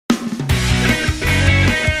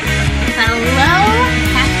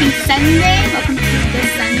Sunday. Welcome to the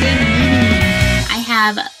Sunday meeting. I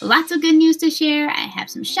have lots of good news to share. I have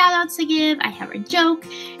some shout outs to give. I have a joke.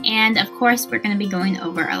 And of course, we're going to be going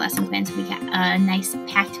over our lesson plan. So we got a nice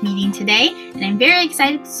packed meeting today. And I'm very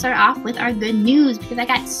excited to start off with our good news because I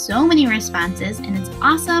got so many responses and it's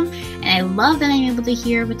awesome. And I love that I'm able to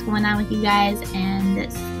hear what's going on with you guys and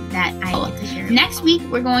that I get to share. Next week,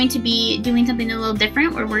 we're going to be doing something a little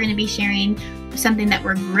different where we're going to be sharing something that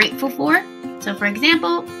we're grateful for. So for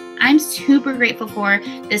example, I'm super grateful for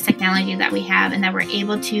this technology that we have and that we're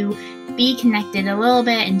able to be connected a little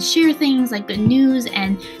bit and share things like good news,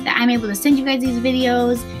 and that I'm able to send you guys these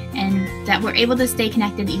videos and that we're able to stay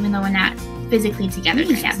connected even though we're not physically together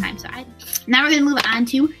during that time. So now we're going to move on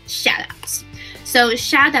to shout outs. So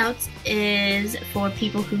shout outs is for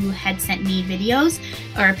people who had sent me videos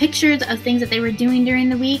or pictures of things that they were doing during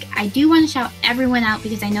the week. I do want to shout everyone out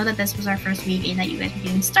because I know that this was our first week and that you guys were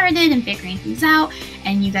getting started and figuring things out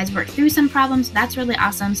and you guys worked through some problems. So that's really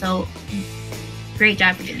awesome. So great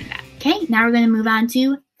job for doing that. Okay, now we're going to move on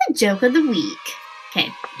to the joke of the week. Okay,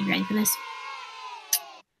 you ready for this?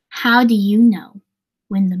 How do you know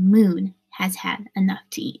when the moon has had enough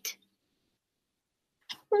to eat?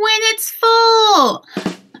 When it's full.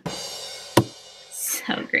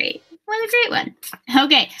 So great. What a great one.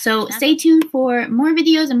 Okay, so stay tuned for more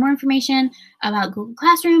videos and more information about Google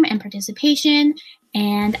Classroom and participation,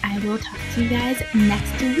 and I will talk to you guys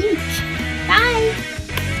next week. Bye.